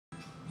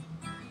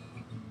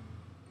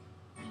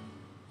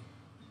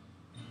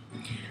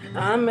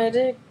I'm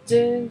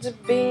addicted to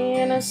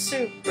being a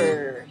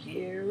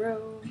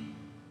superhero.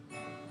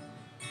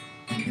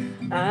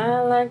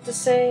 I like to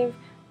save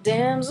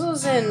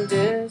damsels in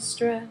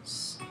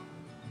distress.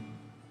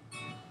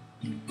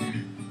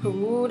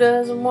 Who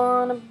doesn't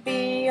want to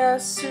be a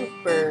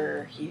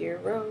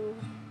superhero?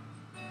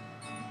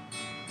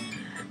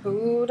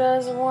 Who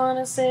doesn't want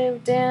to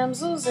save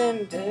damsels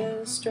in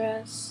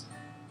distress?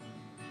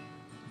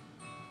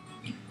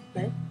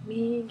 Let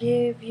me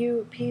give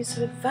you a piece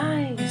of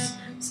advice,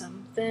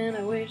 something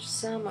I wish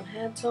someone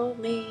had told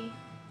me.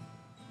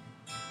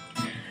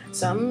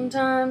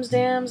 Sometimes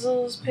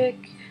damsels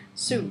pick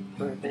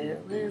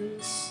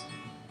supervillains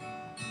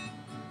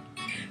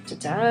to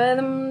tie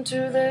them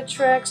to their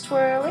tracks,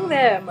 twirling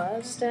their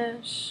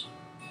mustache.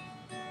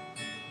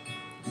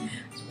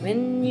 So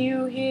when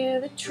you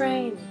hear the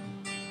train,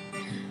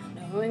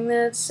 knowing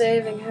that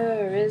saving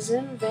her is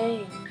in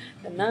vain,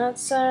 the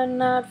knots are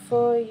not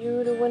for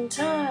you to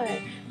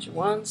untie. She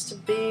wants to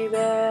be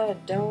there,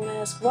 don't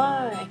ask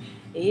why.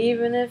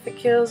 Even if it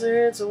kills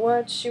her, it's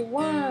what she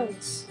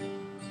wants.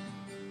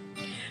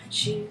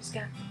 She's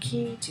got the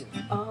key to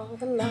all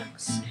the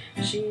locks.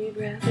 She'd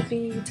rather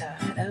be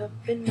tied up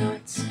in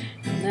knots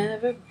and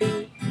never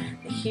be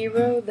the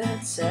hero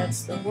that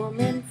sets the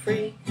woman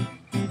free.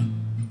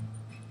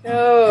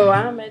 Oh,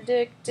 I'm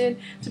addicted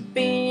to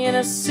being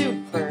a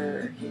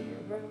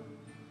superhero.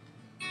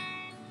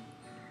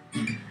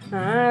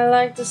 I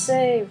like to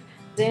save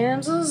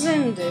damsels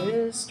in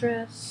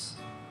distress.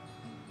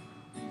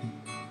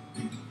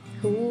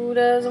 Who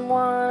doesn't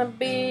want to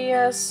be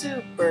a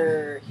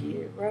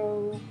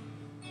superhero?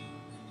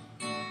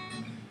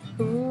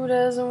 Who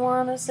doesn't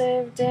want to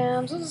save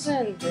damsels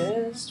in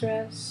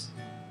distress?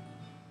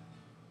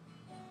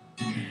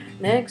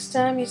 Next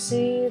time you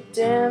see a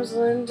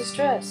damsel in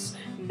distress,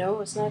 you know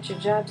it's not your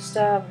job to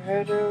stop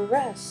her to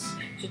arrest.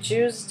 She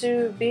chooses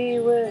to be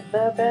with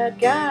the bad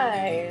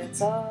guy.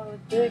 It's all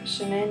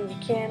addiction and you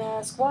can't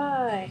ask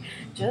why.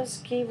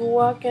 Just keep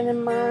walking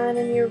and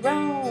minding your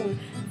own.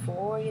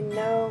 Before you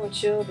know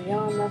it, you'll be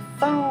on the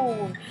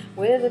phone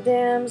with a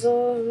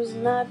damsel who's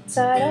not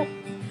tied up,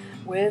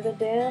 with a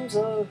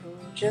damsel who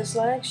just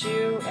likes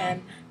you,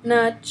 and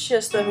not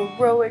just the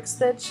heroics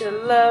that you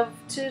love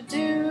to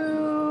do.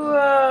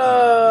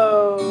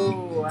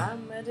 Oh,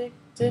 I'm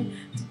addicted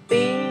to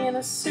being a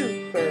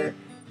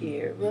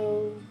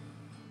superhero.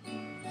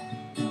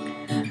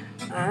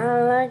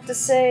 I like to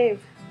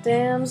save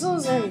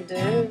damsels in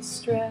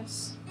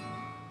distress.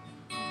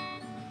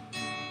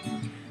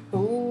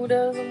 Who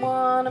doesn't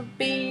want to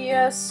be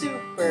a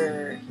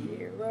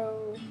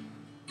superhero?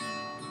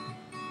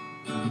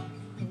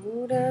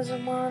 Who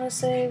doesn't want to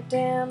save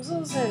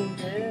damsels in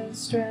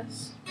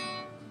distress?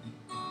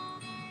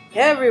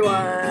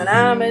 Everyone,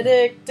 I'm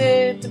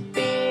addicted to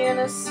being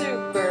a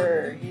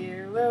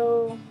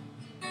superhero.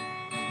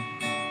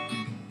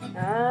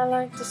 I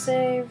like to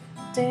save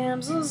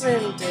damsels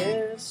in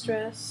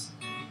distress.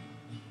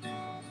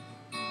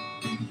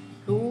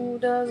 Who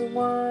doesn't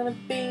want to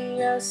be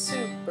a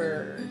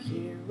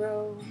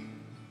superhero?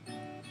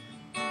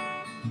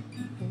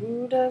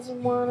 Who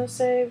doesn't want to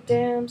save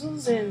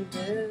damsels in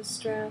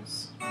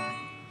distress?